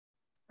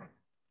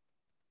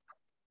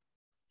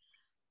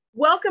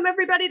Welcome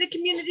everybody to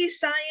Community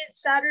Science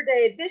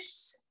Saturday.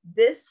 This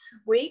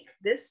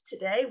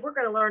today, we're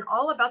going to learn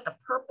all about the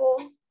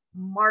purple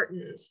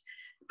martins.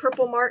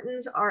 Purple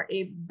martins are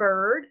a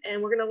bird,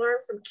 and we're going to learn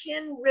from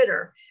Ken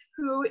Ritter,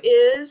 who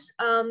is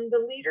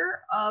the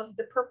leader of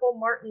the Purple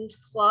Martins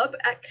Club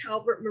at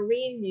Calvert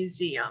Marine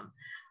Museum.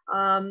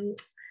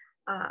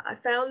 I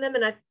found them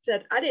and I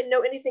said, I didn't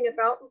know anything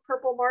about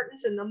purple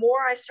martins. And the more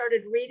I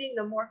started reading,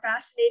 the more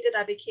fascinated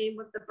I became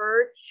with the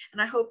bird.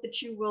 And I hope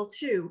that you will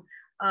too.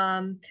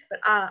 But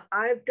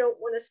I don't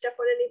want to step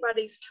on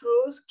anybody's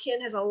toes. Ken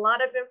has a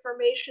lot of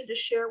information to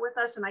share with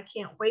us, and I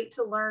can't wait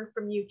to learn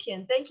from you,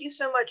 Ken. Thank you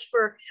so much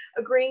for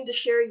agreeing to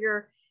share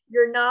your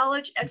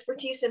knowledge,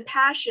 expertise, and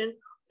passion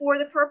for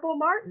the purple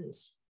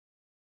martins.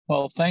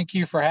 Well, thank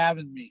you for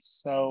having me.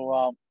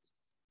 So,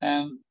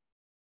 I'm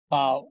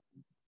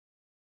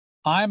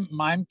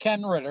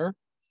Ken Ritter.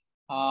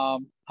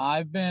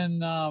 I've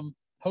been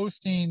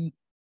hosting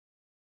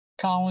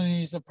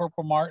colonies of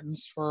purple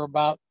martins for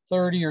about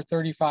 30 or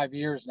 35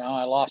 years now.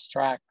 I lost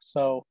track.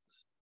 So,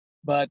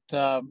 but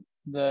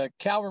the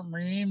Calvert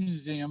Marine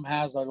Museum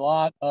has a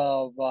lot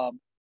of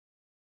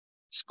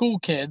school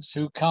kids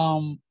who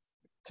come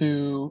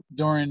to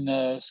during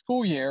the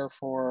school year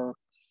for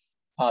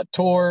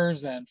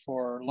tours and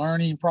for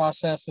learning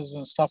processes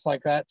and stuff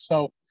like that.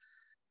 So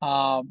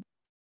I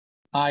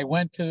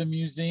went to the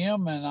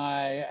museum and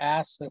I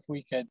asked if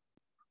we could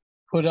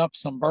put up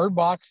some bird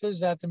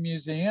boxes at the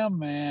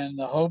museum in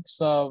the hopes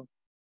of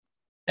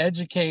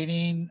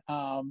educating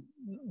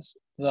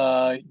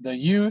the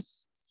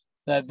youth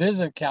that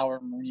visit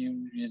Calvert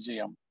Marine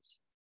Museum.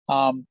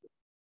 And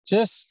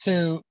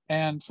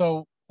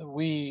so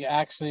we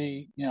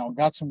actually,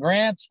 got some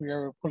grants. We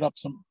were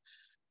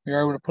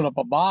able to put up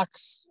a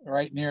box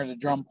right near the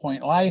Drum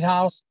Point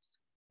Lighthouse.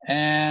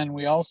 And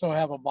we also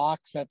have a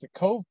box at the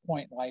Cove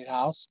Point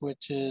Lighthouse,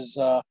 which is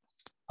a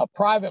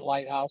private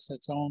lighthouse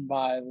that's owned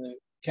by the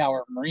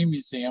Calvert Marine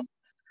Museum.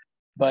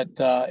 But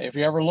if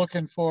you're ever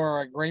looking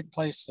for a great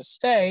place to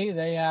stay,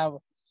 they have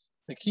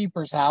the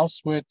Keeper's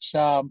House, which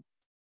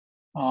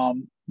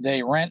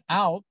they rent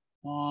out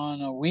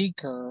on a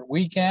week or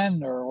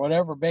weekend or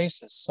whatever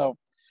basis. So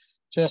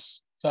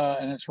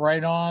and it's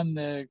right on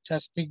the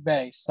Chesapeake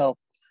Bay. So,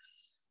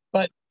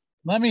 but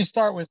let me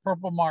start with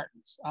purple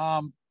martins.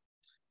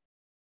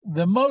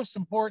 The most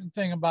important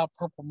thing about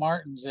purple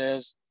martins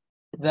is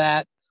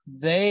that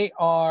they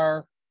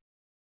are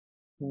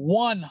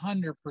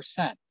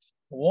 100%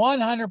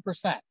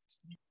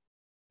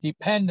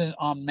 dependent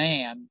on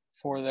man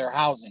for their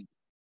housing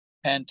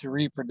and to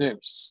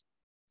reproduce.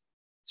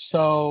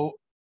 So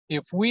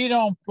if we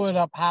don't put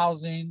up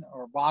housing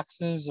or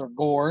boxes or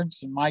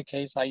gourds, in my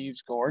case, I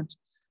use gourds,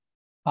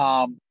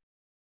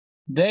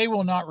 they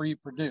will not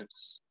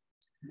reproduce.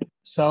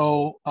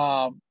 So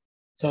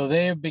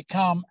they have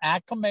become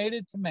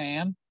acclimated to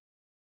man,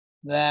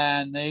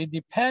 then they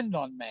depend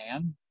on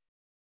man.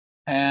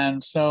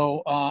 And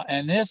so,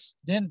 and this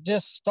didn't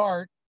just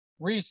start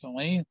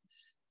recently.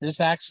 This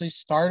actually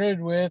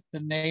started with the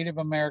Native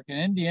American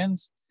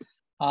Indians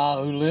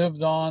who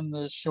lived on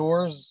the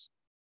shores,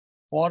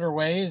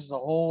 waterways, the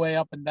whole way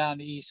up and down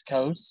the East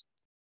Coast.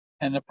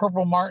 And the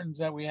purple martins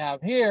that we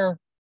have here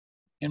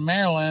in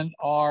Maryland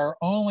are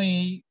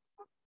only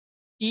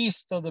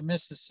east of the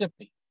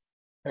Mississippi.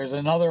 There's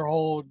another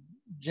whole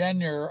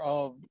genre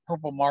of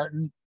purple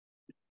martin.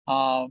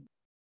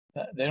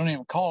 They don't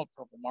even call it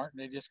purple martin.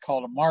 They just call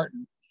it a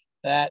martin.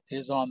 That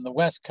is on the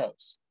West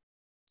Coast.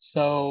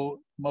 So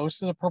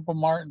most of the purple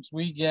martins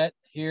we get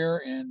here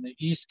in the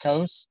East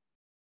Coast,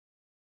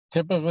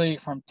 typically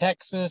from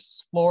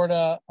Texas,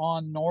 Florida,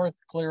 on north,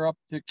 clear up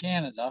to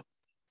Canada,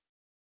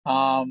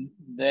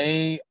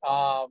 they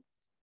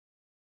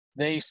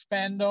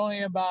spend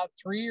only about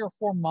 3 or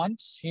 4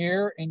 months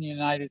here in the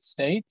United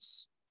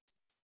States.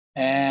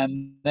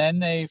 And then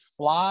they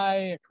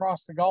fly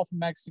across the Gulf of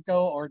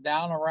Mexico or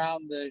down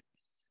around the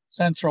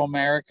Central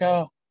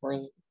America or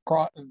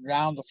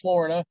down to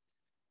Florida.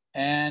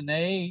 And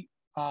they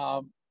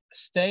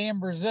stay in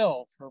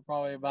Brazil for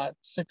probably about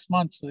 6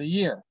 months of the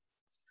year.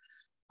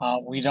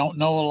 We don't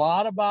know a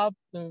lot about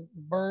the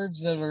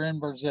birds that are in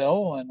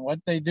Brazil and what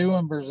they do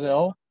in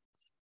Brazil,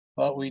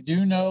 but we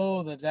do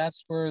know that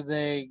that's where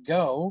they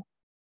go.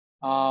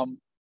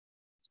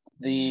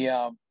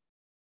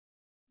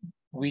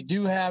 We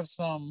do have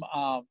some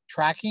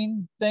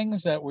tracking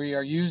things that we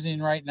are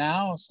using right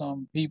now.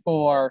 Some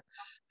people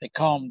they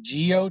call them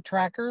geo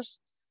trackers.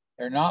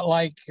 They're not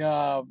like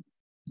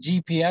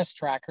GPS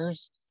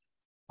trackers.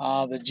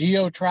 The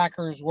geo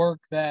trackers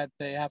work that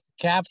they have to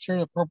capture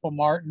the purple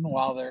martin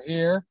while they're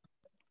here.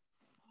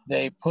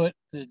 They put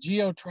the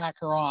geo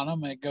tracker on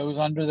them and it goes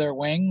under their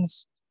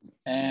wings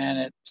and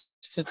it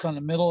sits on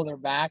the middle of their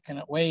back and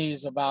it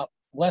weighs about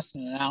less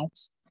than an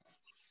ounce.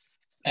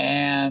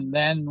 And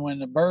then when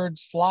the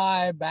birds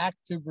fly back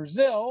to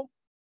Brazil,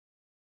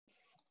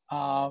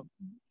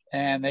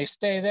 and they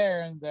stay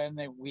there, and then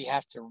we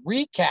have to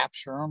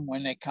recapture them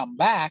when they come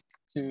back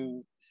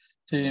to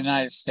the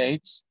United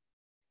States.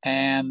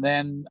 And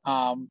then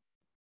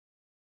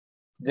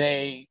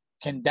they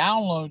can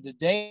download the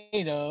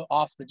data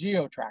off the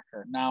geo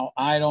tracker. Now,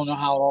 I don't know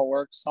how it all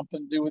works,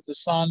 something to do with the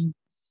sun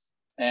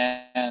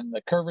and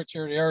the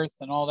curvature of the earth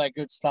and all that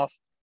good stuff.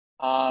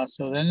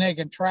 So then they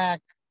can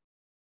track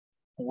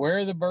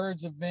where the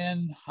birds have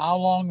been, how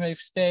long they've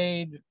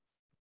stayed,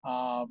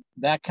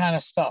 that kind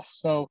of stuff.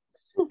 So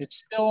it's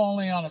still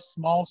only on a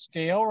small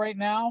scale right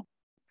now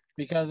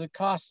because it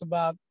costs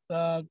about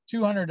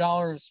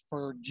 $200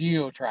 per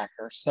geo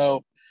tracker.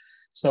 So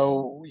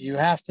you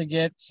have to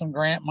get some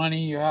grant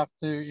money. You have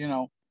to, you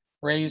know,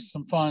 raise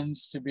some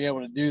funds to be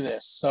able to do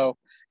this. So,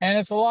 and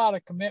it's a lot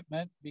of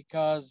commitment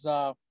because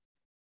the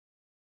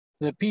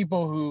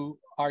people who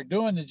are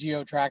doing the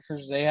geo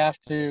trackers, they have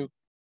to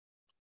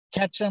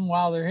catch them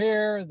while they're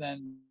here,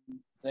 then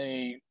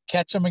they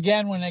catch them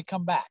again when they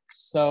come back.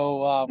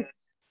 So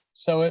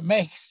so it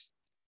makes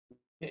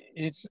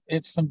it's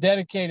some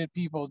dedicated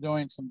people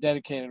doing some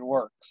dedicated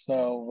work.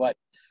 So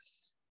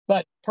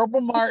but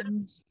purple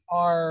martins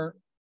are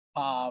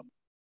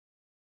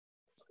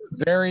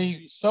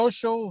very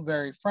social,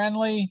 very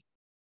friendly.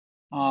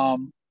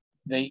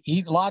 They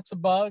eat lots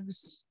of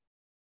bugs.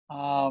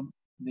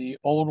 The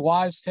old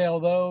wives' tale,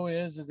 though,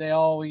 is that they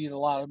all eat a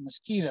lot of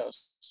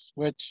mosquitoes,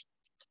 which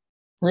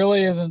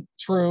really isn't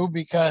true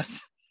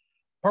because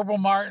purple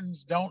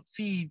martins don't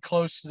feed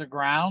close to the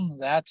ground.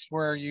 That's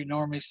where you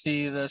normally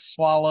see the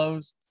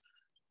swallows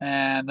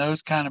and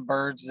those kind of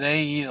birds.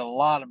 They eat a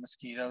lot of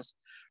mosquitoes.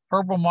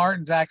 Purple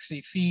martins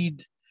actually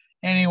feed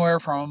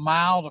anywhere from 1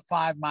 mile to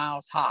 5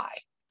 miles high.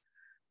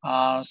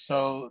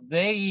 So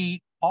they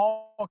eat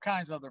all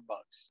kinds of other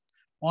bugs.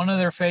 One of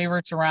their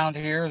favorites around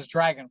here is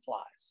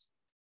dragonflies.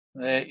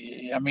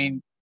 I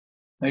mean,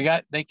 they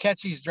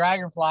catch these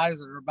dragonflies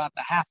that are about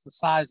the half the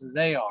size as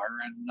they are,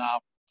 and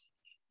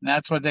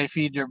that's what they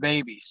feed their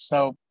babies.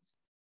 So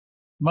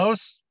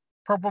most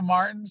purple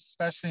martins,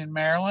 especially in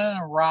Maryland,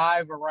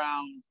 arrive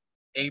around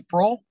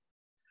April.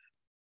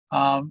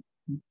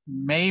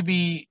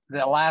 Maybe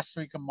the last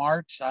week of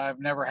March. I've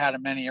never had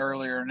them any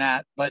earlier than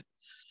that, but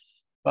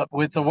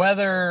with the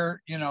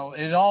weather, you know,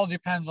 it all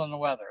depends on the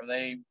weather.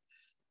 They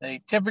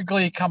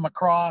typically come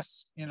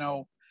across, you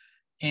know,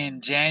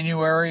 in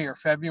January or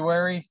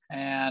February,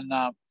 and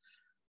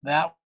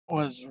that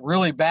was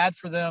really bad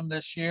for them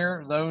this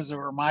year. Those that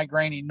were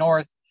migrating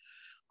north,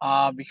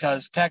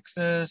 because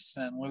Texas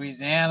and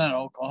Louisiana and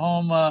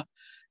Oklahoma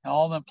and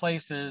all them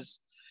places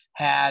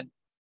had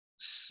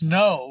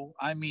snow.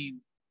 I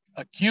mean,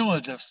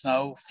 accumulative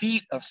snow,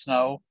 feet of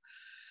snow,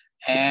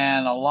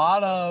 and a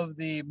lot of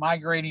the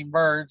migrating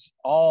birds,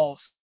 all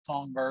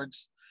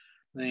songbirds,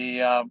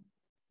 the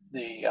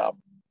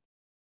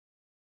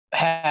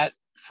had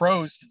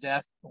froze to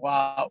death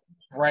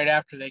right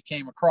after they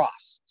came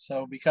across.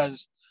 So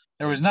because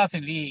there was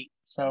nothing to eat.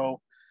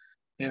 So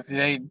if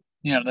they,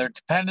 you know, they're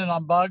dependent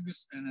on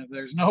bugs, and if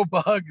there's no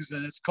bugs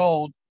and it's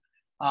cold,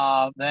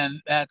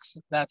 then that's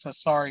a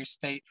sorry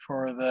state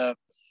for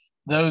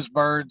those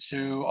birds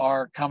who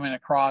are coming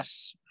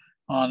across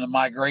on the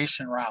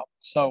migration route.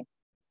 So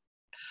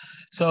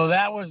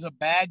that was a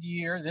bad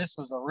year. This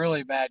was a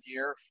really bad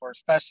year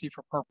especially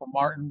for purple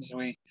martins.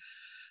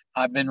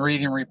 I've been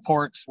reading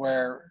reports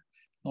where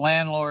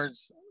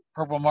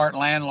purple martin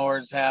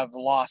landlords have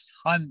lost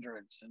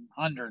hundreds and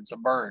hundreds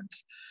of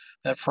birds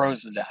that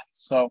froze to death.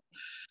 So,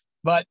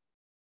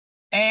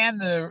 and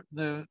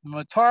the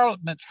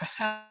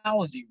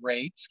mortality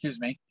rate,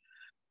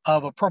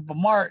 of a purple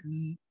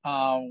martin,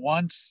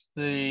 once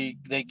they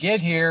get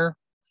here,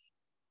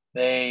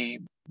 they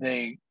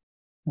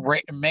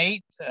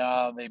mate,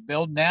 they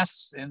build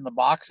nests in the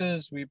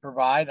boxes we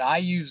provide. I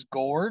use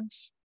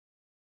gourds,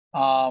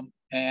 and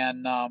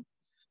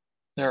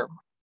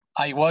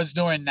I was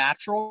doing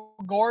natural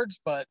gourds,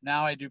 but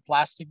now I do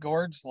plastic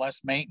gourds, less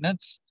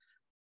maintenance.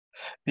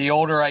 The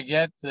older I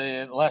get,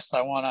 the less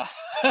I want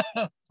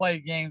to play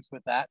games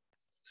with that.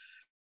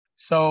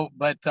 So,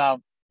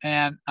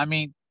 and I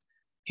mean,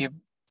 if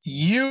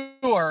you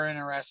are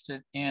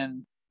interested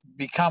in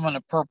becoming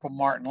a purple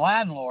martin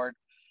landlord,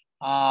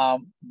 I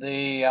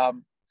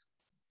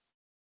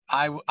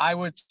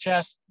would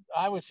suggest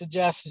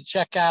to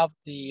check out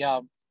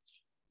the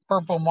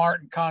Purple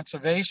Martin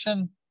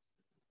Conservation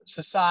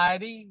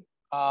Society.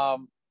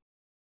 It's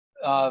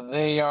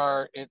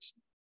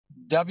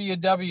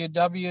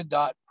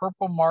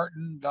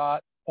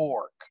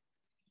www.purplemartin.org,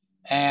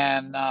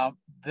 and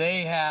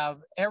they have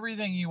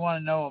everything you want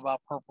to know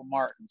about purple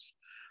martins,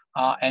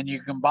 and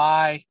you can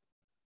buy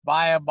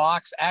a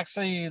box.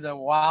 Actually, the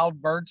wild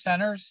bird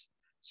centers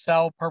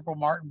sell purple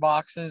martin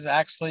boxes.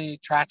 Actually,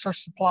 Tractor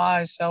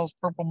Supply sells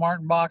purple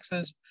martin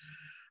boxes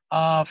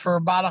for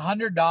about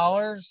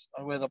 $100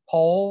 with a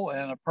pole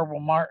and a purple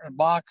martin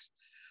box.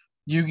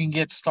 You can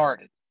get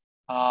started,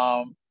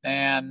 but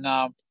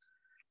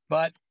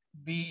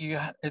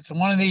it's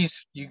one of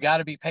these you got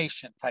to be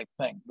patient type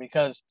thing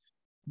because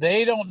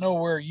they don't know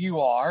where you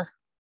are,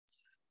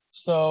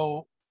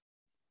 so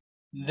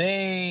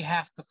they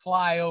have to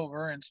fly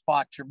over and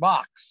spot your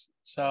box.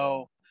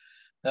 So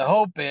the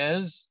hope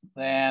is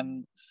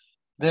then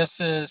this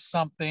is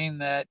something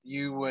that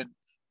you would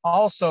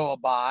also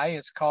buy.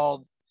 It's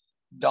called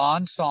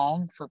dawn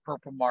song for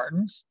purple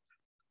martins.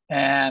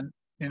 And,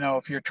 you know,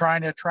 if you're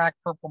trying to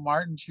attract purple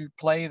martins, you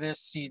play this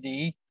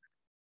CD,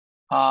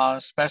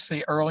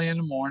 especially early in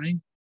the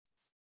morning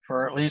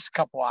for at least a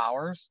couple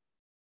hours.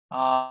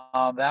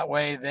 That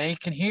way they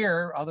can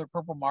hear other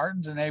purple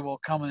martins and they will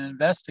come and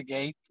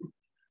investigate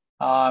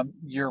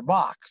your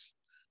box.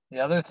 The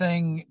other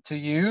thing to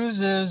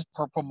use is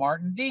purple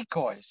martin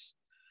decoys.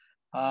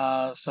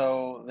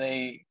 So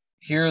they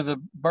hear the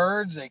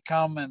birds, they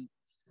come and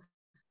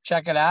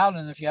check it out.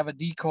 And if you have a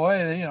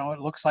decoy, you know, it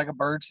looks like a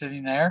bird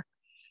sitting there.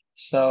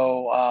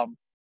 So,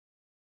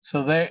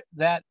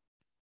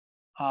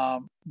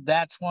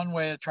 that's one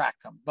way to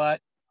attract them. But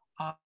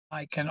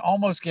I can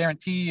almost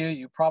guarantee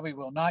you probably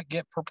will not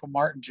get purple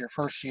martins your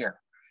first year.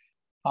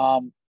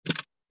 And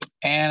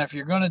if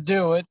you're going to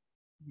do it,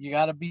 you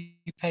got to be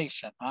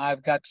patient.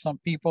 I've got some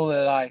people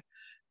that I've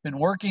been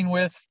working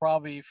with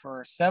probably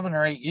for 7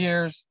 or 8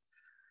 years.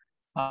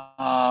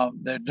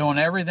 They're doing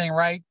everything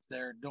right.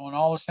 They're doing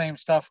all the same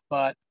stuff,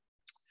 but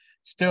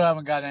still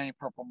haven't got any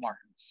purple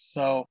martins.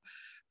 So,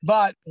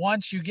 but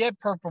once you get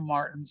purple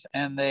martins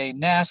and they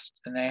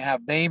nest and they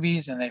have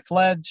babies and they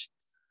fledge,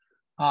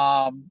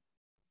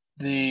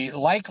 the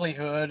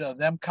likelihood of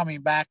them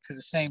coming back to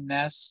the same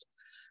nest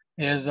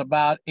is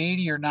about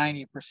 80 or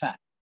 90%.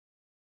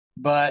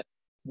 But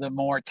the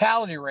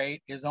mortality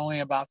rate is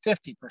only about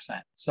 50%.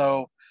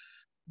 So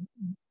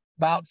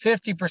about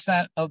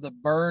 50% of the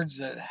birds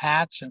that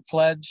hatch and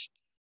fledge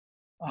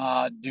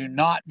do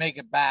not make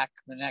it back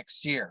the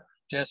next year,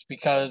 just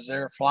because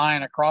they're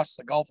flying across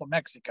the Gulf of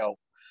Mexico.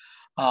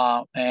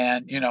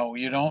 And, you know,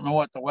 you don't know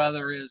what the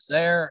weather is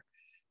there,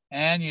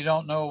 and you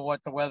don't know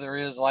what the weather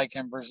is like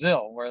in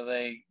Brazil, where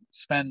they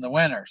spend the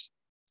winters.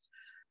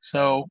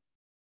 So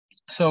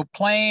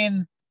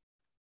playing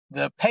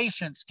the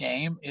patience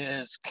game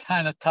is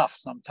kind of tough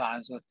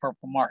sometimes with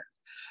purple martin,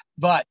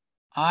 but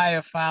I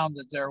have found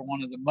that they're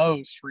one of the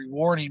most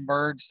rewarding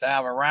birds to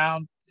have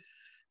around.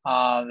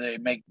 They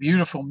make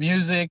beautiful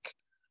music.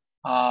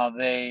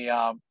 They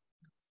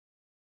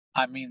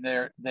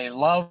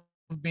love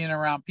being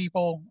around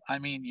people. I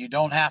mean, you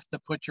don't have to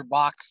put your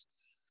box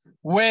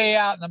way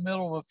out in the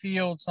middle of a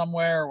field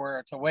somewhere where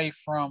it's away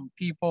from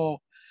people.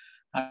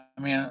 I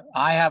mean,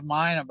 I have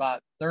mine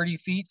about 30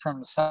 feet from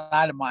the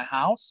side of my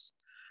house.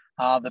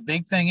 The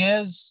big thing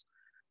is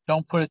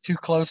don't put it too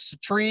close to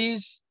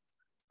trees,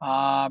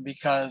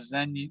 because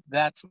then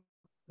the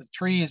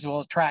trees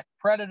will attract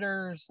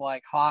predators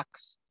like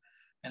hawks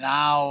and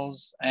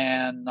owls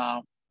and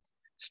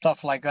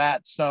stuff like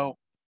that. So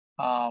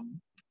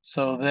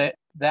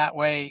that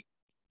way,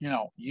 you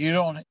know,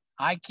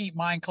 I keep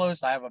mine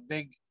close. I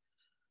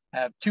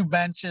have 2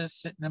 benches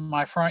sitting in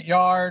my front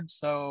yard.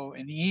 So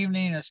in the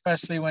evening,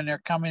 especially when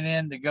they're coming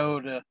in to go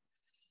to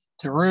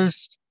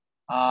roost,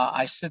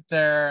 I sit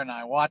there and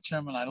I watch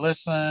them and I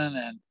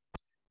listen,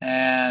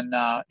 and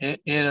it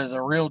is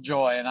a real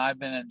joy, and I've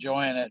been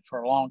enjoying it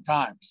for a long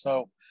time.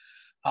 So,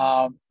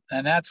 and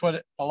that's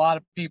what a lot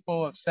of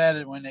people have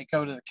said when they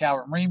go to the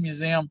Calvert Marine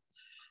Museum,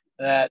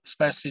 that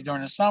especially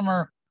during the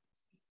summer,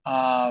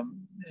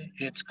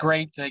 it's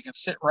great. They can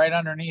sit right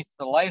underneath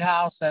the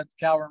lighthouse at the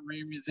Calvert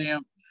Marine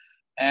Museum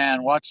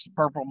and watch the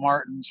purple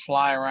martins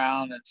fly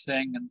around and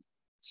sing and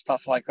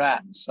stuff like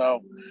that.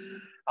 So,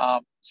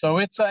 so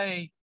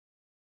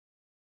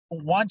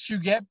once you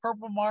get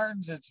purple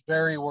martins, it's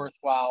very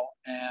worthwhile,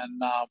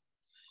 and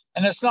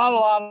it's not a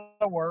lot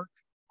of work.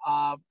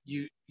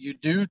 You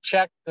do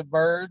check the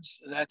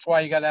birds. That's why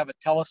you got to have a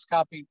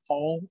telescoping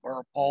pole, or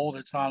a pole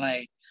that's on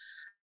a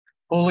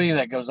pulley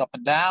that goes up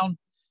and down,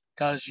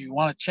 because you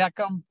want to check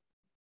them.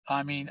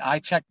 I mean, I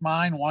check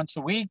mine once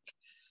a week,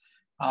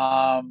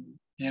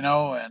 you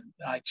know, and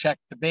I check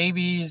the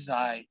babies.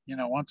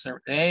 Once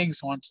they're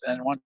eggs, once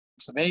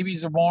the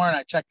babies are born,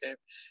 I check the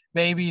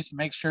babies,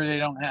 make sure they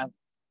don't have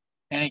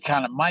any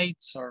kind of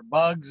mites or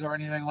bugs or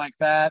anything like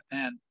that.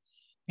 And,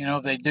 you know,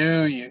 if they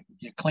do, you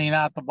clean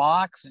out the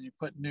box and you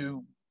put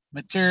new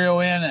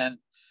material in,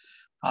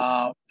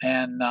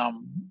 and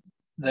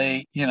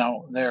they, you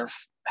know, they're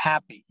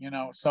happy, you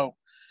know. So,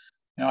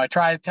 you know, I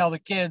try to tell the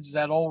kids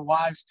that old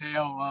wives'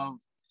 tale of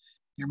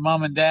your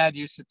mom and dad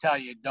used to tell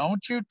you,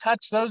 don't you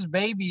touch those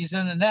babies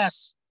in the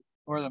nest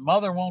or the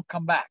mother won't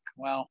come back.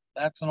 Well,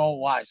 that's an old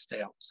wives'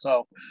 tale.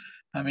 So,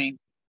 I mean,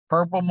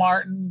 purple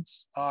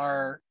martins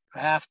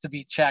have to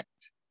be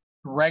checked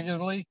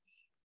regularly.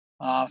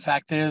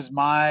 Fact is,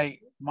 my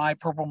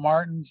purple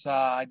martins,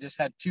 I just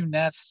had 2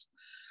 nests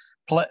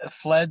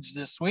fledged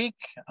this week.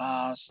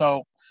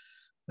 So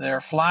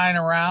they're flying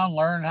around,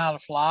 learning how to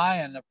fly,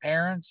 and the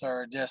parents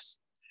are just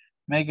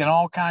making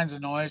all kinds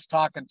of noise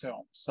talking to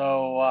them.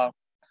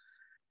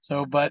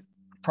 But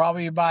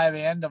probably by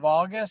the end of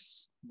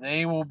August,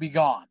 they will be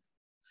gone.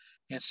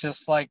 It's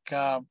just like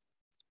a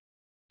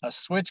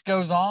switch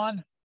goes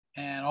on,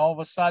 and all of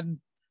a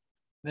sudden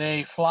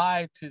they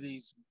fly to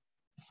these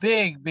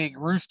big, big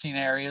roosting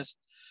areas.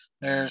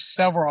 There's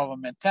several of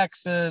them in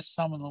Texas,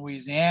 some in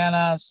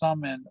Louisiana,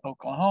 some in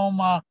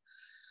Oklahoma,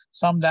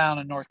 some down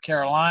in North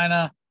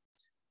Carolina.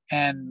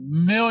 and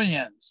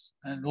millions,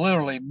 and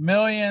literally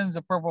millions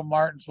of purple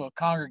martins will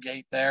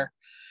congregate there,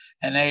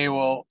 and they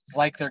will, it's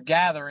like they're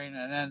gathering,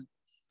 and then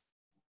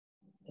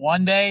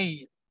one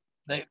day,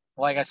 they,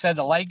 like I said,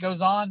 the light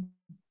goes on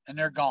and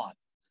they're gone.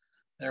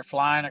 They're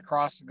flying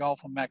across the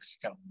Gulf of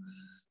Mexico.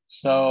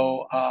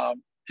 So,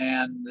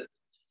 and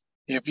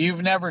if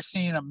you've never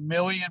seen a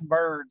million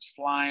birds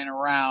flying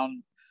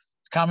around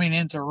coming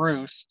into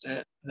roost,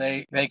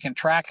 they can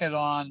track it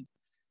on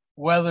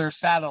weather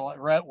satellite,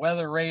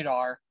 weather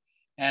radar,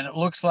 and it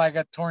looks like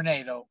a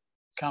tornado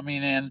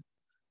coming in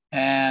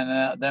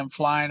and them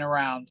flying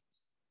around.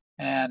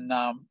 And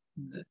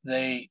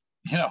they,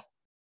 you know,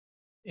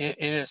 it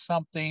is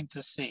something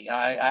to see.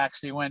 I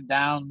actually went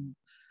down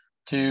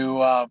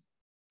to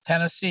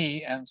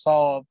Tennessee and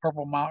saw a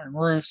purple mountain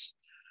roost,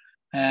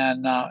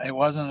 and it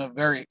wasn't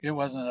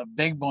a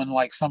big one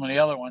like some of the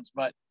other ones,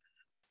 but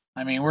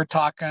I mean, we're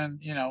talking,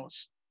 you know,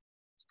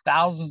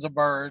 thousands of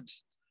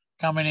birds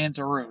coming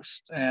into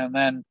roost, and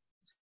then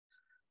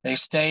they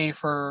stay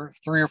for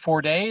 3 or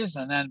 4 days,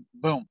 and then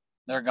boom,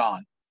 they're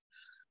gone.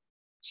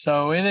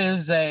 So it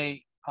is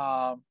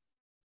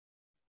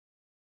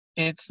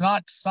it's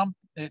not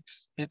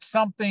it's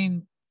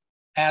something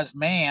as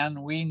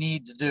man we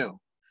need to do,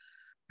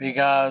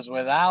 because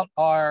without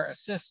our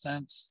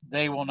assistance,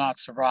 they will not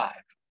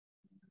survive.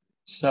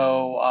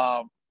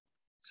 So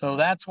so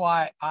that's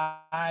why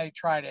I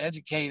try to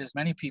educate as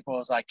many people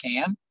as I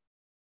can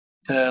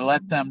to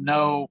let them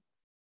know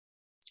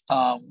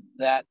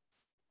that,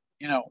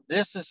 you know,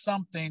 this is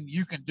something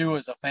you can do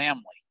as a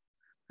family.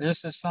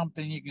 This is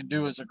something you can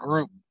do as a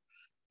group.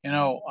 You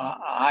know,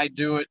 I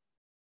do it.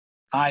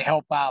 I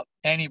help out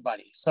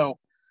anybody. So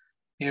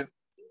if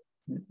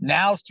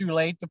now it's too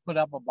late to put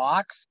up a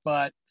box,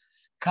 but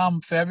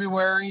come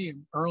February,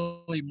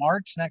 early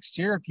March next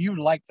year, if you'd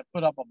like to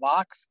put up a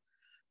box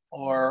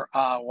or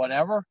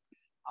whatever,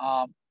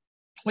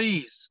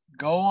 please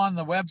go on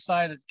the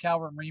website of the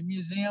Calvert Marine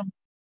Museum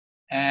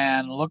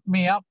and look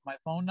me up. My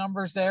phone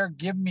number's there.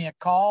 Give me a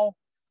call.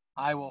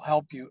 I will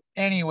help you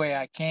any way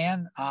I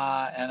can.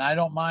 And I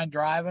don't mind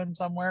driving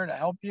somewhere to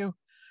help you.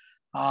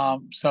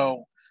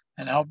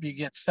 And help you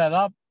get set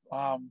up.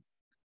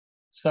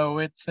 So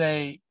it's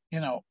a, you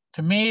know,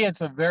 to me,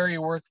 it's a very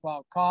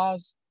worthwhile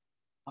cause.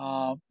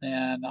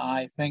 And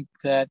I think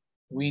that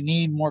we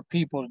need more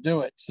people to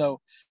do it.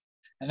 So,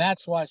 and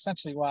that's why,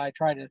 essentially why I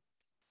try to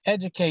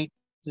educate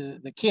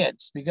the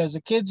kids, because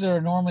the kids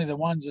are normally the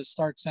ones that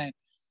start saying,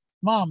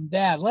 Mom,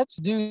 Dad, let's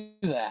do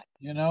that,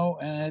 you know,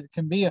 and it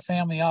can be a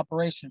family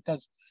operation,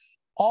 because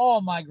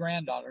all my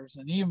granddaughters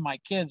and even my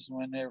kids,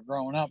 when they're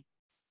growing up,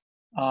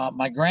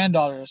 my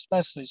granddaughters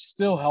especially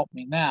still help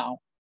me now.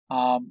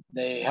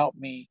 They help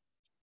me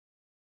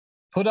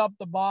put up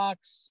the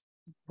box,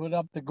 put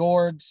up the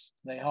gourds.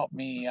 They help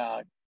me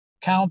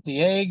count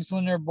the eggs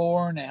when they're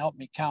born. They help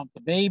me count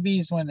the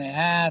babies when they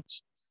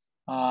hatch.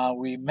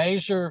 We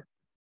measure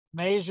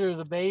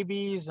the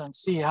babies and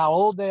see how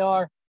old they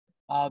are.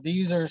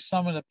 These are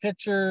some of the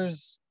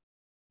pictures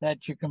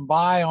that you can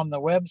buy on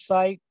the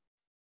website.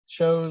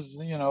 Shows,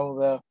 you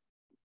know,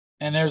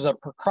 and there's a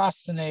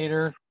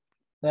procrastinator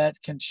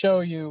that can show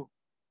you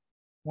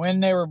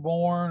when they were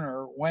born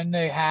or when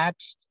they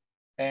hatched,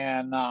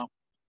 and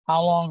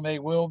how long they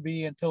will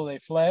be until they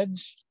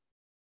fledge.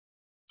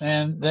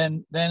 And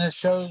then it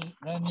shows,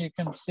 then you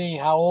can see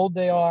how old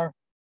they are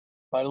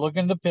by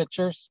looking at the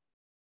pictures.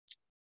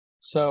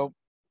 So,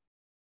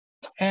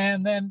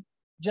 and then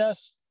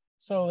just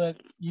so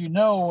that you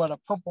know what a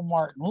purple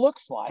martin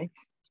looks like,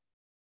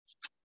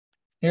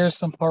 here's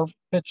some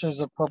pictures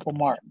of purple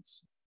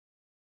martins.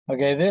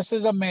 Okay, this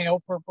is a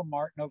male purple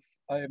martin, of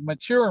a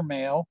mature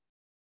male.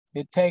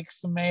 It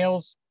takes the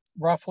males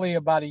roughly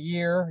about a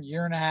year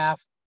and a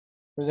half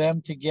for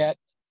them to get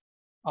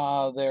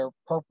their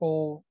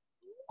purple,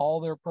 all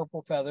their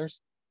purple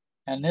feathers.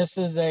 And this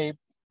is a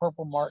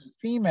purple martin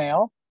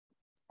female.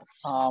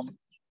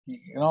 You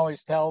can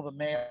always tell the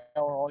male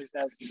always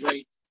has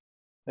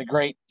the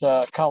great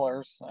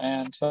colors.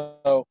 And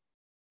so,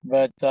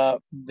 but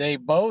they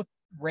both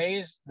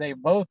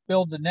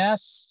build the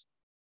nests.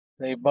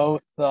 They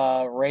both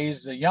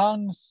raise the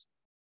youngs.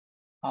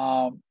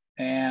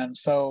 And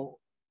so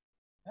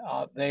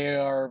they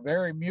are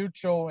very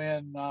mutual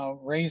in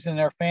raising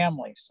their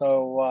family.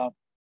 So,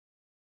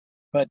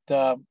 but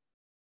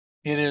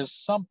it is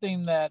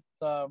something that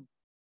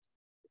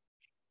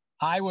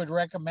I would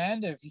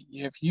recommend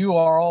if you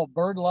are all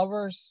bird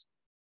lovers.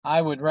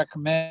 I would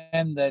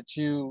recommend that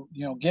you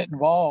get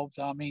involved.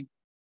 I mean,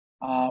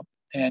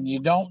 and you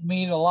don't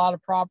need a lot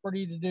of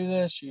property to do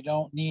this. You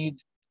don't need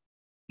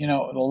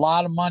a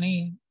lot of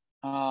money.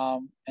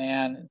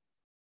 And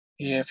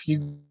if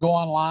you go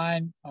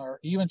online or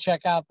even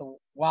check out the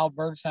wild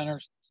bird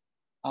centers,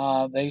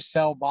 they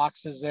sell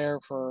boxes there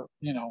for,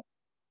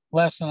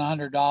 less than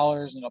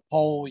 $100, and a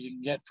pole you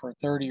can get for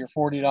 $30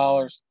 or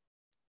 $40,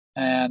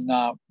 and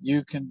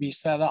you can be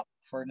set up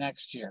for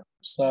next year.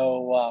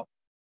 So,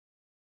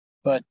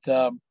 hey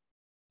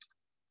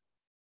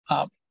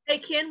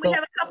Ken, we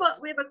have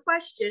a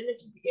question.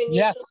 If you can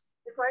yes,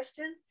 the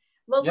question.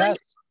 Yes.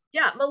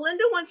 Yeah,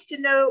 Melinda wants to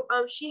know,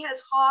 she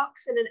has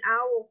hawks and an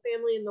owl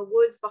family in the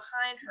woods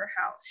behind her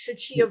house. Should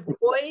she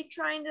avoid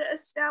trying to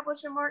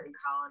establish a martin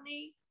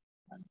colony?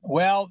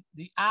 Well,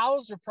 the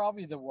owls are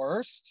probably the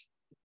worst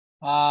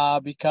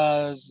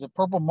because the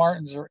purple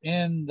martins are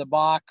in the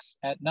box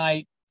at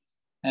night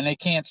and they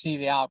can't see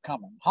the owl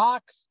coming.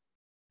 Hawks,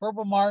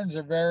 purple martins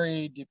are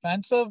very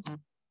defensive.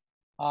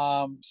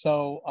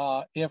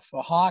 So if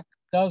a hawk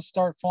does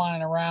start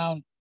flying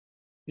around,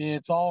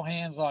 it's all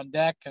hands on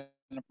deck, and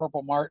the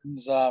purple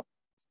martins,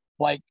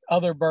 like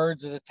other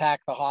birds that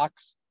attack the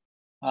hawks,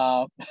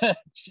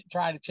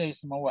 try to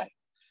chase them away.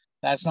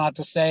 That's not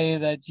to say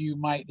that you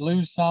might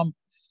lose some,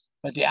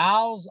 but the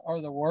owls are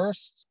the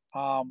worst.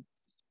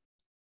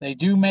 They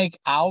do make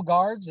owl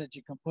guards that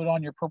you can put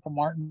on your purple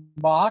martin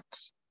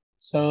box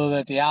so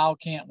that the owl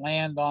can't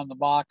land on the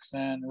box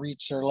and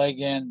reach their leg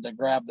in to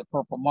grab the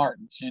purple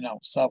martins, you know.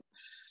 So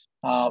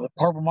the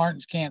purple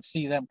martins can't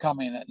see them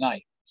coming at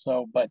night.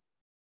 So, but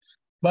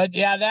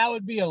yeah, that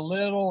would be a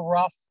little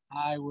rough.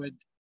 I would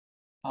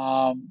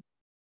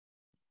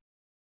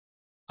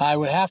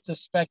have to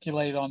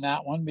speculate on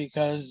that one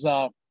because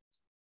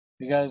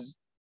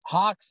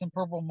hawks and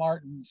purple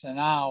martins and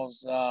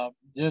owls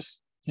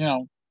just, you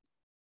know,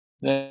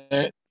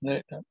 they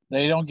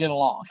don't get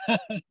along.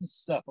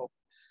 So,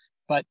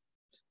 but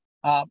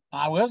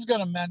I was going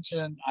to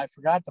mention, I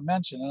forgot to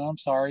mention, and I'm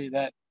sorry,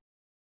 that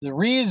the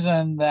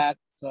reason that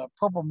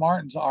purple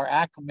martins are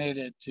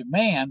acclimated to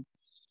man,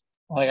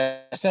 like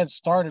I said,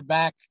 started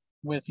back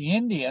with the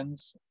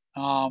Indians.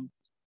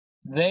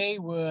 They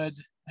would,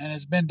 and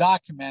it's been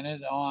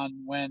documented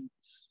on when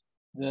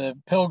the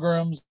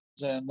pilgrims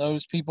and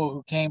those people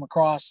who came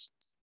across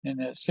in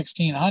the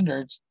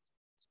 1600s,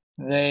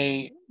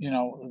 they, you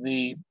know,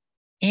 the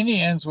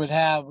Indians would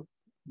have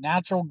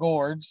natural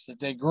gourds that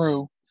they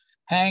grew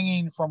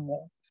hanging from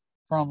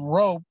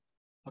rope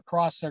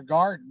across their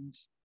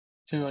gardens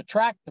to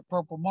attract the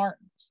purple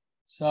martins.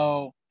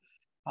 So,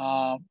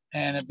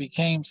 and it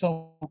became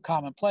so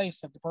commonplace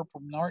that the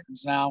purple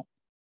martins now,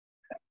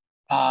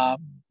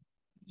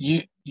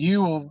 they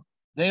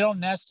don't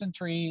nest in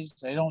trees.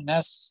 They don't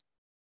nest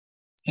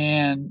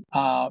in,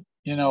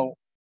 you know,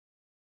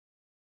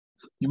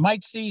 you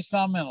might see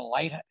some in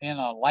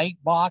a light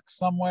box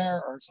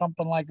somewhere or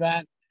something like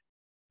that.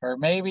 Or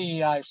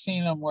maybe I've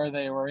seen them where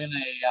they were in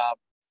a,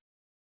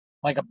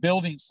 like a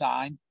building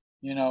sign,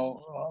 you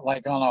know,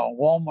 like on a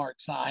Walmart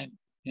sign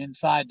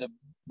inside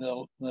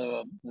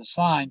the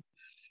sign.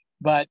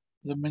 But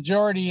the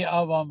majority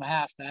of them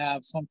have to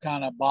have some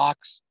kind of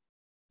box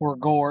or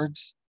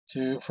gourds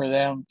for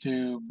them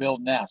to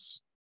build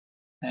nests.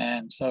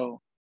 And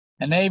so,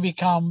 and they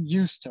become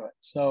used to it.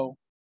 So,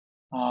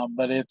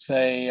 but it's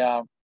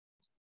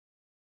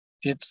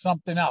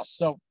something else.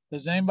 So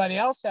does anybody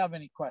else have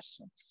any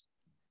questions?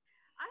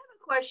 I have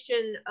a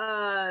question,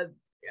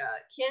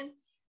 Ken.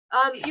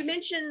 You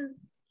mentioned,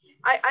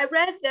 I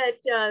read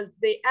that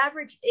the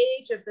average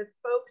age of the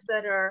folks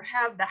that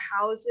have the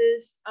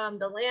houses,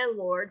 the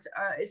landlords,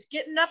 is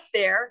getting up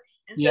there.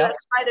 And so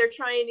that's why they're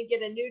trying to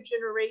get a new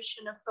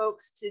generation of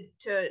folks to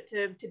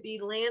be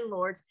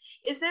landlords.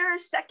 Is there a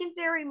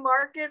secondary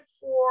market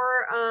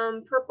for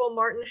purple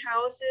martin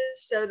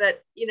houses so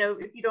that, you know,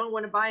 if you don't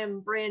want to buy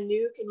them brand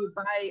new, can you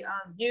buy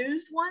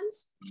used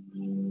ones?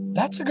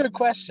 That's a good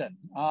question.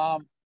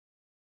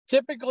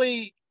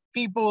 Typically,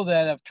 people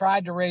that have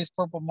tried to raise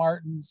purple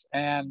martins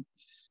and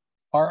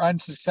are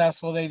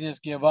unsuccessful, they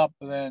just give up.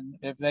 And then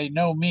if they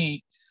know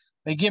me,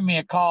 they give me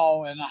a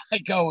call and I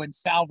go and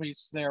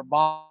salvage their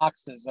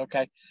boxes.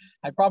 Okay.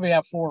 I probably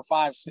have 4 or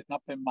 5 sitting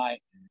up in my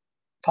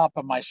top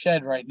of my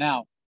shed right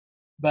now.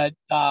 But,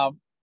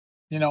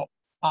 you know,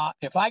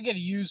 if I get a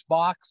used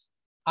box,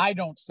 I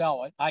don't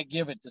sell it. I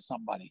give it to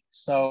somebody.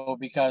 So,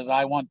 because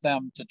I want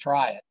them to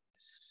try it,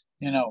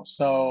 you know,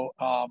 so,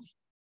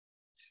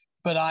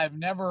 but I've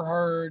never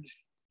heard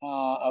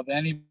of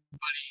anybody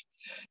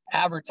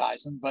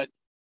advertising, but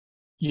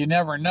you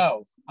never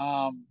know.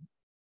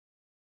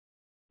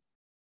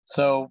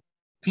 So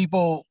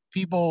people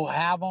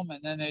have them,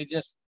 and then they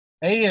just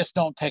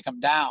don't take them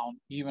down,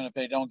 even if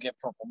they don't get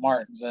purple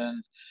martins,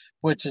 and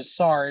which is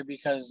sorry,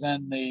 because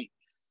then the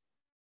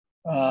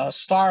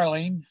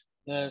starling,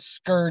 the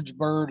scourge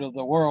bird of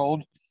the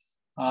world,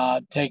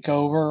 take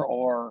over,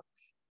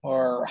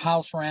 or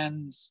house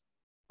wrens.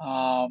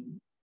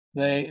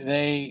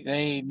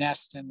 They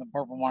nest in the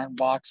purple martin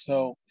box.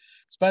 So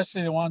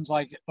especially the ones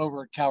like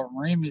over at Calvert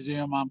Marine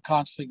Museum, I'm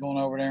constantly going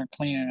over there and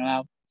cleaning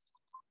out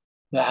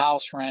the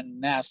house wren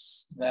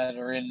nests that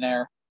are in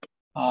there,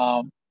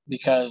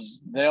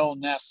 because they'll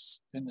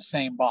nest in the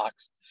same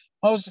box.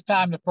 Most of the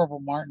time, the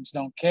purple martins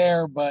don't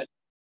care, but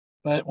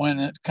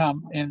when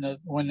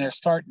when they're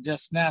starting to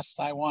just nest,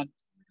 I want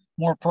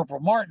more purple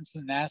martins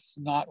to nest,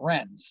 not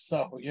wrens.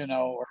 So, you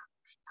know, or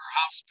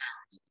house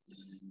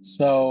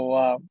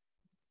sparrows.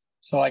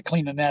 So I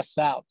clean the nests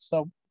out.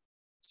 So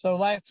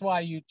that's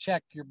why you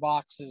check your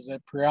boxes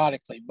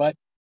periodically. But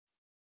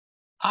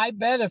I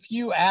bet if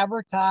you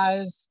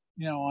advertise,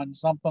 you know, on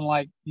something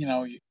like, you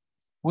know,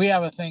 we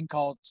have a thing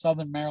called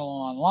Southern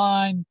Maryland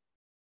Online.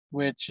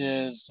 which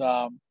is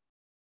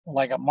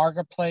like a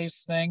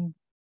marketplace thing.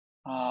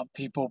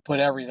 People put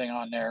everything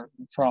on there,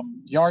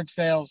 from yard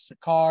sales to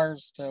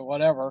cars to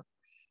whatever,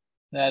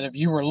 that if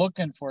you were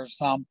looking for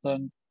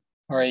something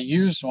or a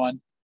used one,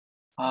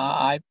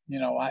 I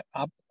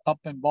up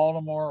in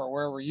Baltimore or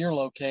wherever you're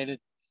located,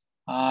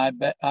 I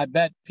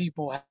bet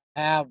people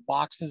have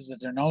boxes that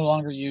they're no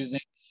longer using.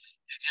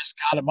 They just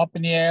got them up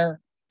in the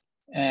air,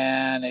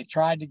 and they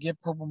tried to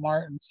get purple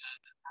martins and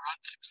were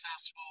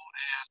unsuccessful,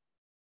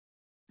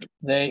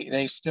 and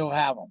they still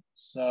have them.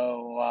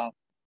 So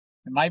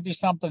it might be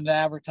something to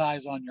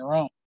advertise on your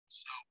own.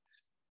 So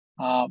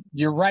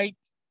you're right.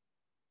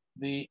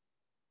 The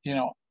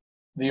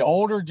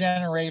older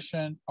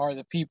generation are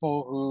the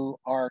people who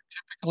are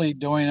typically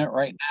doing it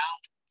right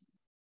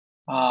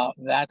now.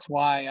 That's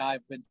why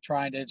I've been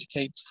trying to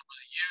educate some of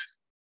the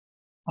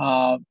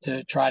youth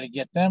to try to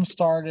get them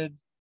started.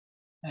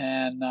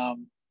 And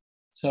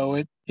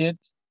so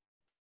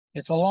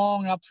it's a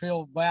long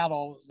uphill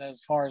battle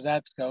as far as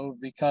that goes,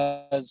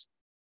 because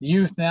the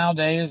youth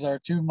nowadays are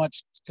too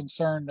much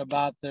concerned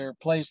about their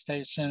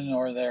PlayStation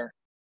or their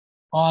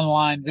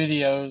online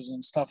videos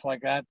and stuff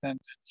like that than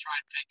to try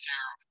to take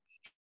care of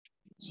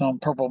some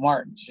purple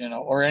martins,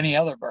 or any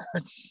other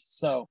birds.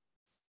 So,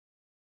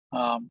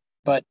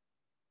 but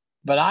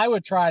I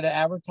would try to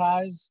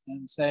advertise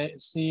and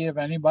see if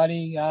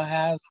anybody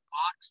has a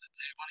box that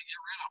they want to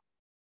get rid of.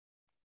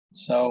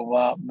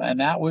 So, and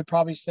that would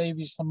probably save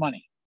you some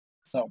money.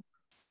 So.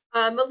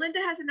 Melinda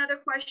has another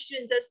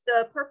question. Does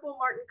the Purple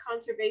Martin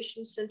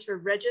Conservation Center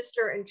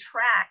register and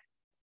track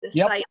the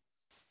sites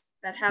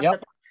that have the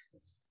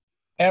boxes?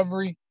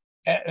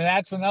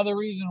 That's another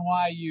reason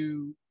why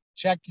you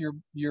check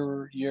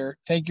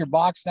take your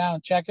box down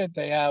and check it.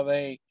 They have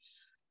a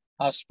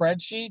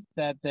spreadsheet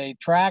that they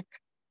track,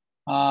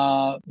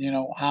 how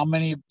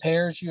many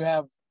pairs you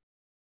have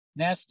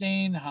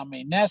nesting, how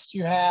many nests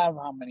you have,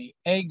 how many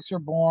eggs are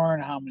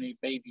born, how many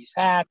babies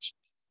hatch,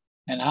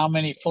 and how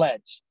many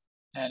fledge.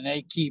 And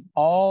they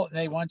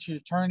want you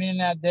to turn in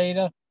that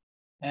data,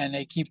 and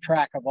they keep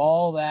track of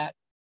all that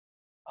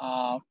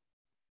on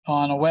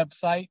a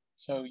website,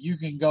 so you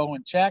can go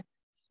and check,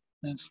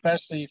 and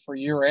especially for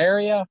your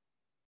area,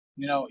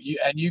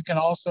 you can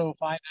also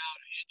find out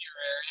in your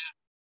area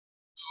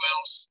who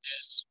else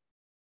is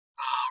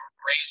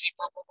raising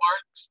purple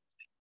martins,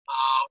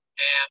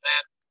 and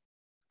then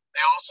they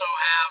also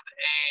have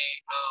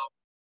a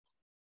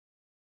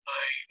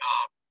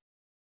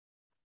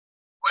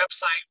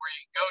website where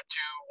you can go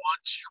to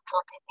once your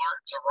purple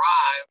martins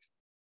arrive,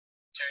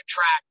 to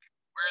track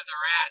where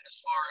they're at as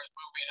far as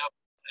moving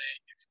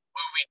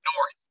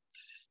north.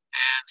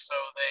 And so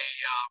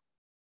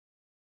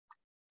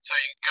so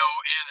you can go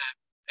in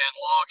and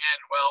log in.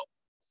 Well,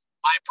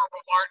 my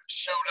purple martin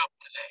showed up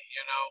today,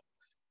 and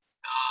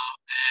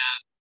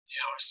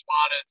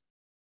spotted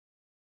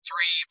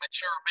 3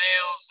 mature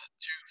males and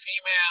 2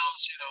 females,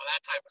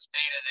 that type of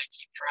data they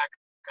keep track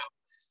of.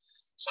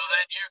 So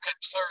then you can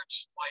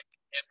search, like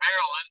in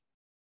Maryland,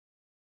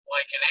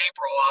 like in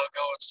April, I'll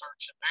go and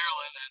search in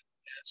Maryland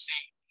and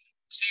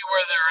see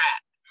where they're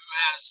at, who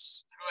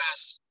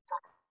has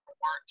purple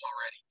martins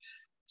already,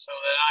 so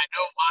that I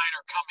know mine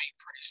are coming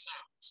pretty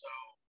soon, so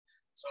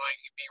I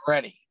can be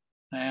ready.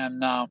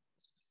 And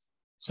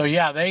so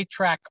yeah, they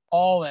track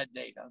all that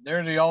data.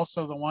 They're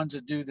also the ones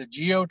that do the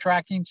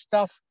geo-tracking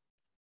stuff.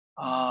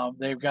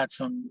 They've got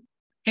some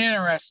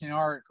interesting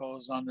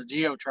articles on the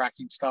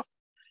geo-tracking stuff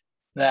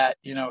that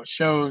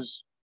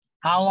shows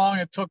how long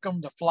it took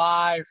them to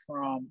fly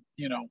from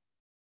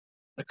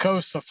the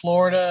coast of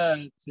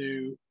Florida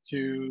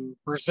to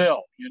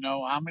Brazil,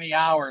 how many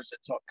hours it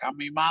took, how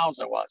many miles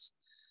it was,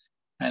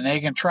 and they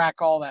can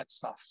track all that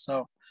stuff.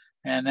 So,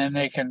 and then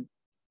they can,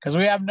 because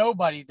we have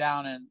nobody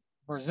down in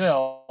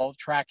Brazil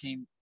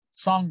tracking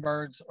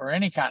songbirds or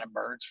any kind of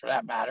birds for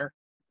that matter,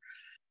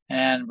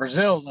 and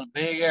Brazil's a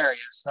big area,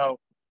 so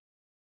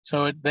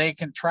they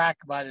can track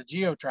by the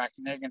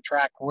geo-tracking. They can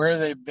track where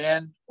they've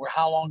been,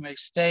 how long they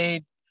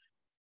stayed,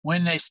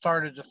 when they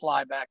started to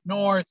fly back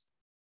north,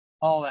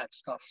 all that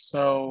stuff.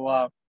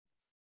 So,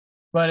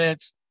 but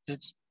it's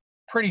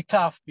pretty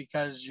tough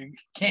because you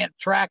can't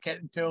track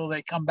it until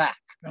they come back.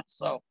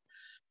 So,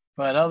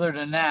 but other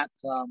than that,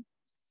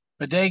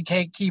 but they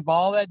can keep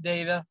all that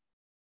data,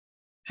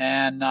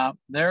 and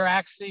they're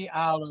actually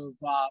out of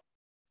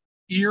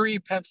Erie,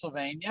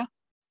 Pennsylvania.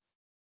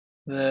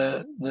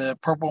 The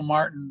Purple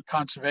Martin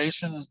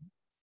Conservation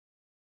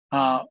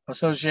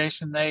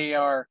Association, they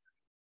are,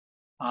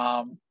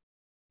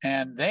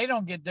 and they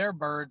don't get their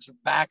birds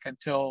back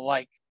until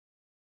like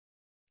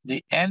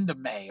the end of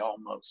May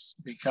almost,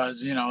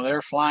 because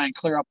they're flying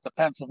clear up to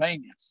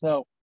Pennsylvania.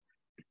 So,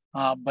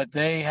 but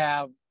they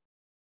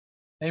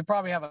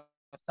probably have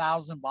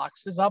 1,000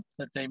 boxes up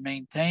that they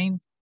maintain.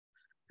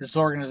 This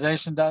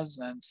organization does,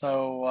 and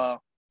so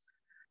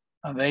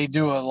they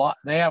do a lot.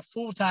 They have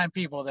full-time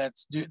people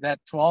that's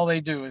all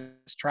they do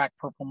is track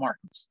purple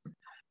martins.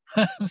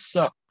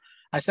 So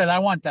I said I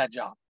want that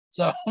job.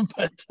 So,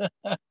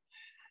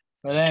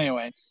 But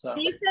anyway, so.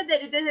 You said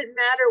that it doesn't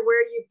matter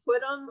where you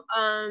put them.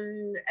 I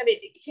mean,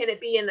 can it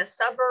be in a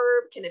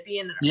suburb? Can it be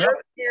in an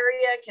urban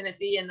area? Can it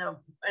be in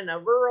a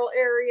rural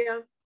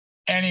area?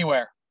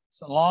 Anywhere.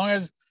 So long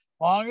as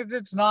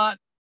it's not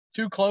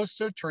too close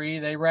to a tree.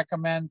 They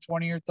recommend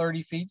 20 or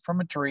 30 feet from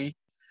a tree.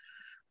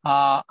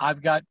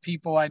 I've got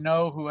people I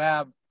know who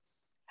have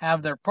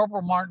their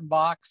purple martin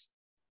box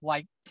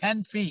like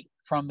 10 feet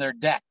from their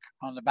deck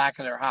on the back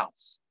of their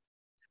house.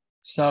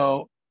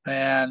 So,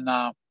 and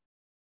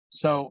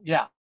so,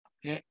 yeah,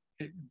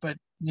 but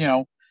you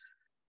know,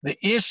 the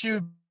issue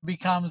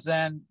becomes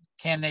then,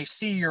 can they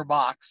see your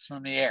box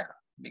from the air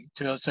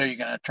so you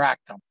can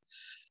attract them?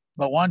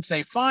 But once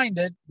they find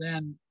it,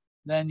 then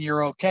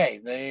you're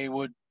okay. They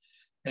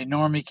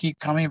normally keep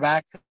coming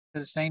back to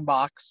the same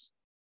box.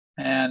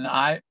 And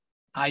I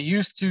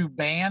used to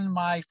band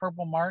my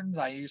purple martins.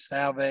 I used to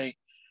have a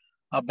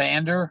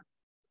bander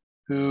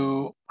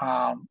who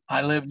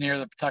I lived near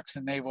the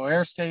Patuxent Naval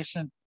Air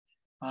Station.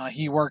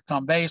 He worked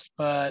on base,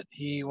 but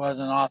he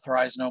wasn't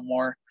authorized no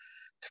more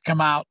to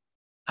come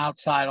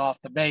outside off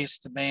the base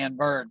to band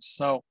birds.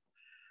 So,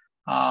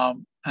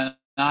 and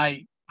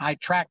I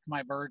tracked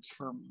my birds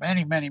for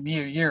many, many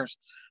years.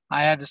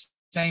 I had the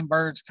same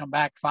birds come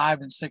back 5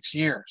 and 6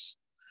 years.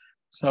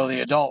 So the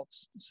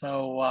adults.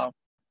 So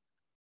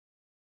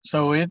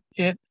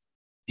it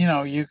you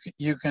know, you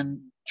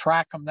can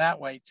track them that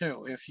way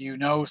too. If you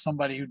know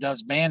somebody who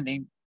does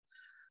banding,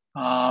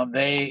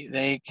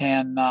 they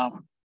can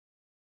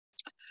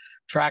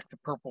track the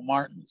purple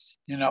martins.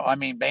 You know, I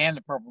mean, band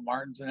the purple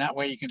martins, and that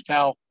way you can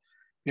tell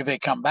if they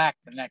come back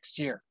the next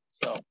year.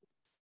 So.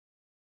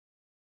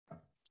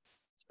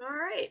 All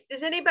right.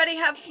 Does anybody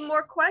have some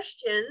more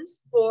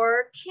questions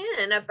for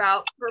Ken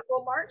about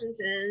purple martins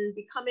and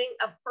becoming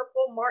a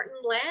purple martin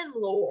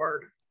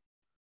landlord?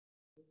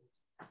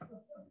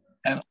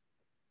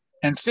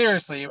 And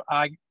seriously,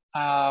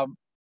 my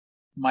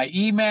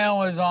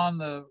email is on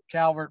the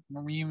Calvert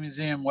Marine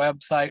Museum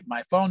website.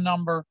 My phone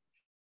number.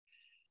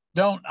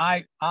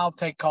 I'll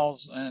take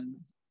calls and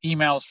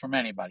emails from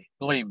anybody.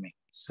 Believe me.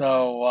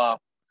 So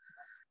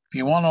if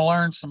you want to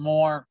learn some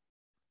more,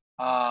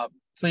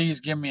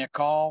 please give me a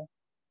call.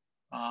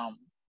 And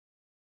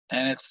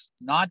it's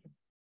not,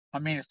 I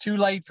mean, it's too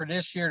late for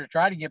this year to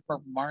try to get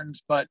purple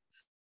martins, but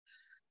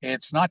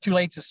it's not too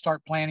late to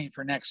start planning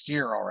for next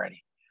year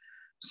already.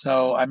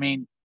 So, I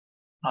mean,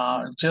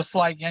 just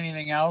like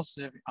anything else,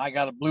 if I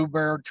got a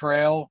bluebird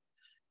trail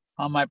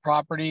on my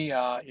property,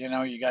 you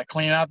know, you got to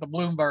clean out the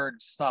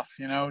bluebird stuff,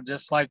 you know,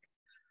 just like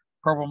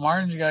purple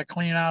martins, you got to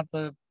clean out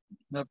the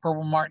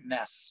purple martin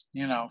nests,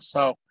 you know.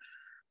 So,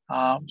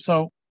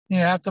 so you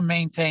have to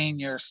maintain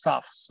your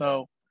stuff.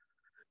 So,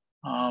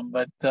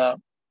 but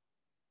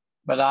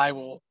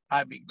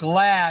I'd be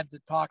glad to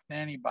talk to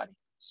anybody,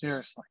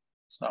 seriously.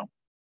 So,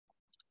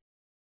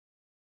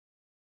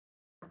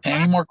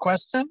 any more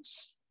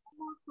questions?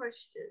 More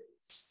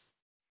questions.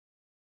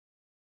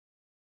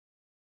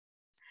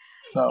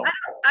 So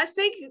I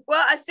think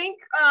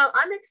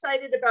I'm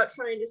excited about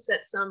trying to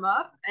set some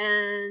up,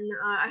 and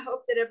I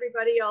hope that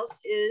everybody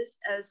else is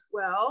as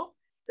well,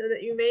 so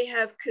that you may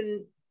have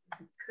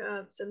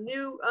some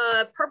new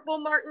purple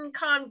martin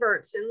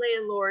converts and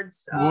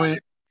landlords.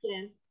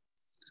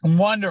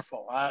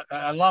 Wonderful.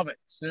 I love it.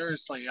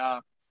 Seriously.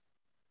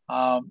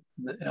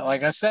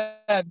 Like I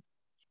said,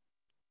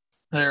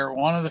 they're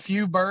one of the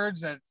few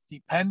birds that's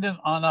dependent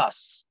on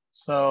us.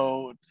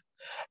 So,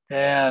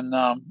 and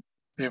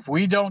if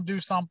we don't do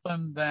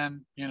something,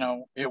 then, you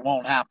know, it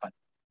won't happen.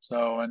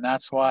 So, and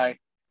that's why,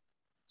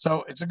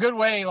 so it's a good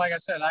way. Like I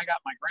said, I got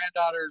my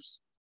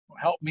granddaughters who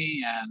help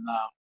me,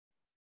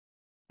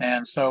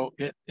 and so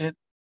it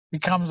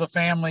becomes a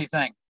family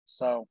thing.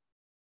 So.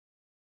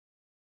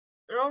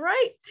 All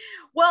right.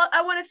 Well,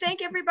 I want to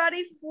thank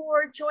everybody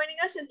for joining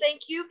us, and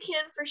thank you,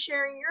 Ken, for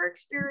sharing your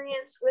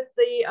experience with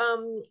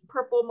the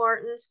purple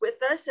martins with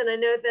us. And I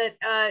know that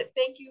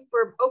thank you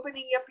for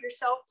opening up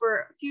yourself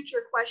for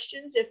future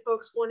questions. If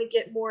folks want to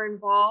get more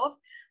involved,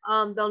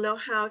 they'll know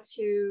how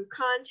to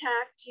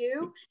contact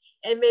you,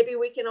 and maybe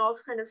we can all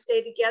kind of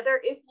stay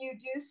together. If you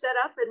do set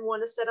up and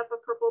want to set up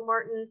a purple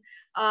martin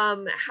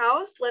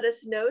house, let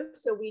us know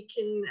so we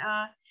can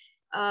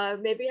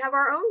maybe have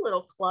our own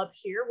little club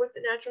here with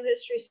the Natural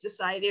History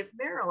Society of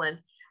Maryland,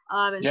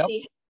 and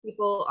see how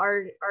people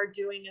are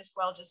doing as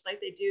well, just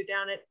like they do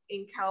down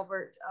in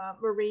Calvert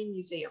Marine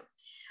Museum.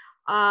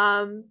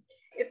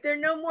 If there are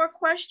no more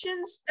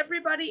questions,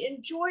 everybody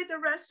enjoy the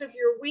rest of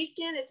your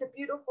weekend. It's a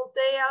beautiful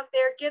day out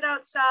there. Get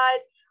outside,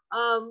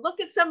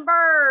 look at some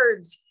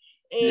birds,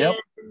 and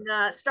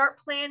start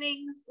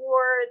planning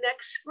for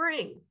next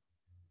spring.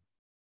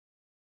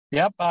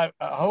 Yep, I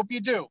hope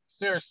you do,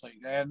 seriously.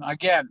 And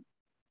again,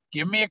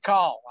 give me a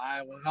call.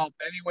 I will help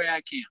any way I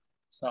can.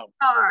 So.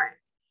 All right.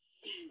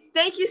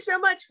 Thank you so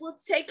much. We'll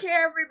take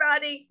care,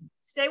 everybody.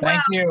 Stay well.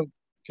 Thank you.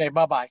 Okay,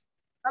 bye-bye.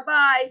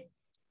 Bye-bye.